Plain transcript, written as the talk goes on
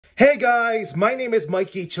Hey guys, my name is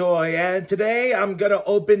Mikey Choi, and today I'm gonna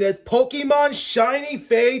open this Pokemon Shiny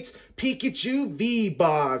Fates Pikachu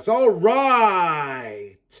V-Box.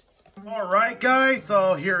 Alright guys,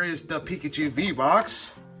 so here is the Pikachu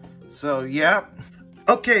V-Box. So yeah.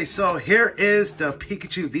 Okay, so here is the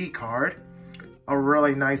Pikachu V card. A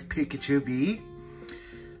really nice Pikachu V.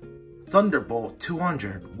 Thunderbolt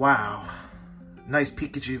 200, wow. Nice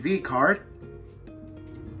Pikachu V card.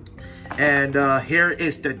 And here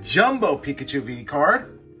is the Jumbo Pikachu V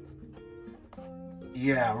card.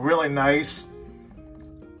 Yeah, really nice.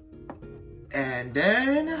 And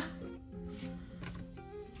then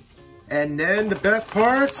the best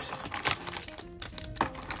part,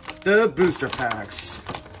 the booster packs.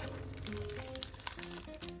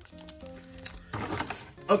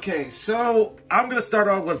 Okay, so I'm gonna start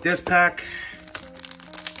off with this pack.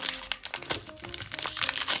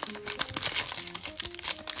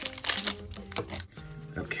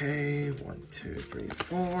 Okay, 1, 2, 3,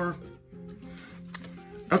 4.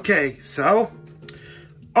 Okay, so,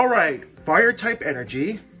 alright, Fire type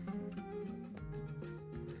energy.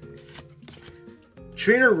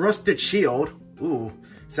 Trainer Rusted Shield. Ooh,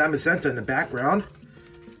 Samacenta in the background.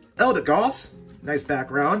 Eldegoss, nice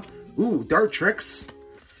background. Ooh, Dartrix.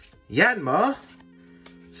 Yanma.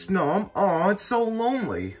 Snom. Oh, it's so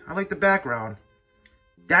lonely. I like the background.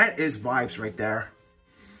 That is vibes right there.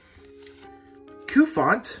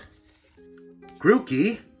 Kufant,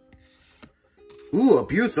 Grookey, ooh, a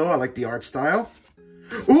Butho, I like the art style.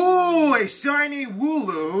 Ooh, a shiny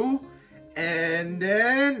Wooloo, and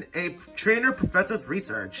then a Trainer Professor's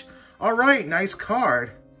Research. Alright, nice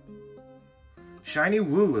card. Shiny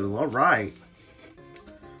Wooloo, alright.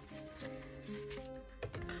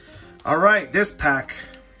 Alright, this pack.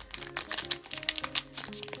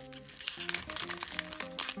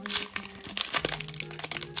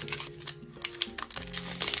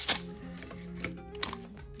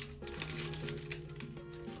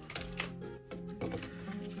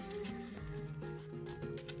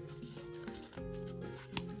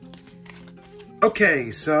 Okay,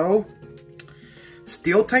 so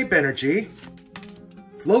Steel type energy,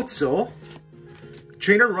 Floatzel,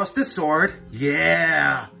 Trainer Rusted Sword,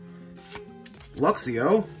 yeah,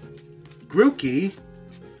 Luxio, Grookey,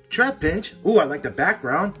 Trapinch, ooh, I like the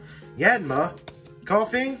background, Yanma,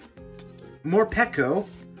 Coughing, Morpeko,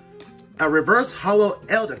 a Reverse Hollow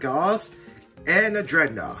Eldegoss, and a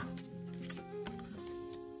Dreadnought.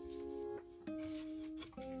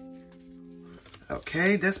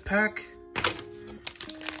 Okay, this pack.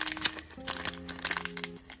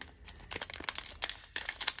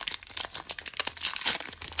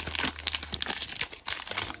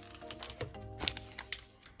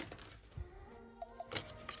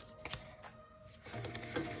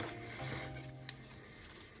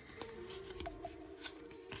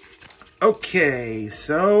 Okay,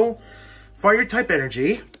 so Fire type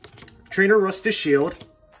energy, Trainer Rusted Shield,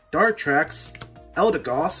 Dartrix,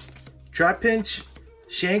 Eldegoss, Trapinch,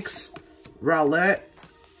 Shanks, Rowlet,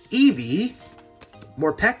 Eevee,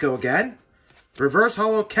 Morpeko again, Reverse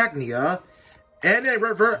Hollow Cagnia, and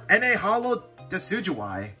a Hollow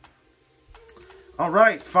Decidueye.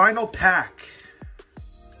 Alright, final pack.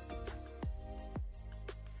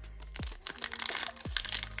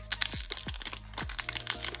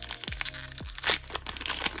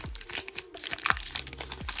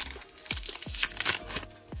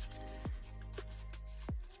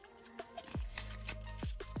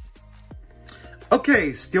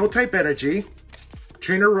 Okay, Steel type energy,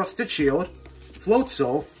 Trainer Rusted Shield,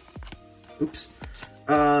 Floatzel, oops,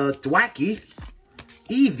 Thwackey,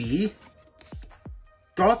 Eevee,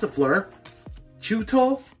 Gossifleur,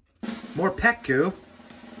 Chewtle, Morpeko,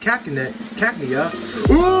 Cagnia,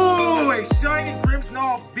 ooh, a shiny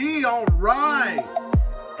Grimmsnarl V, alright!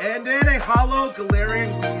 And then a hollow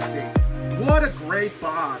Galarian Weezing. What a great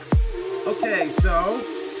box. Okay, so,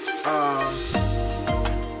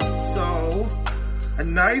 a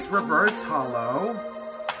nice reverse hollow,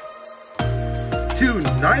 two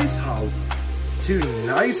nice hollows,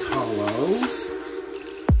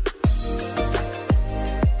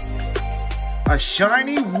 a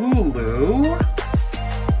shiny Wooloo,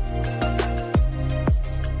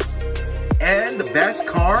 and the best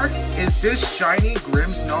card is this shiny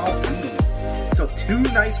Grimmsnarl V. So two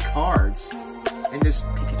nice cards in this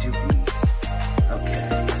Pikachu V.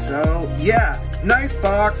 Okay, so yeah, nice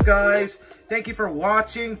box, guys. Thank you for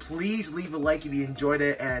watching. Please leave a like if you enjoyed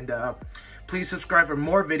it, and please subscribe for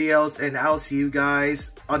more videos, and I'll see you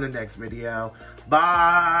guys on the next video.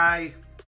 Bye!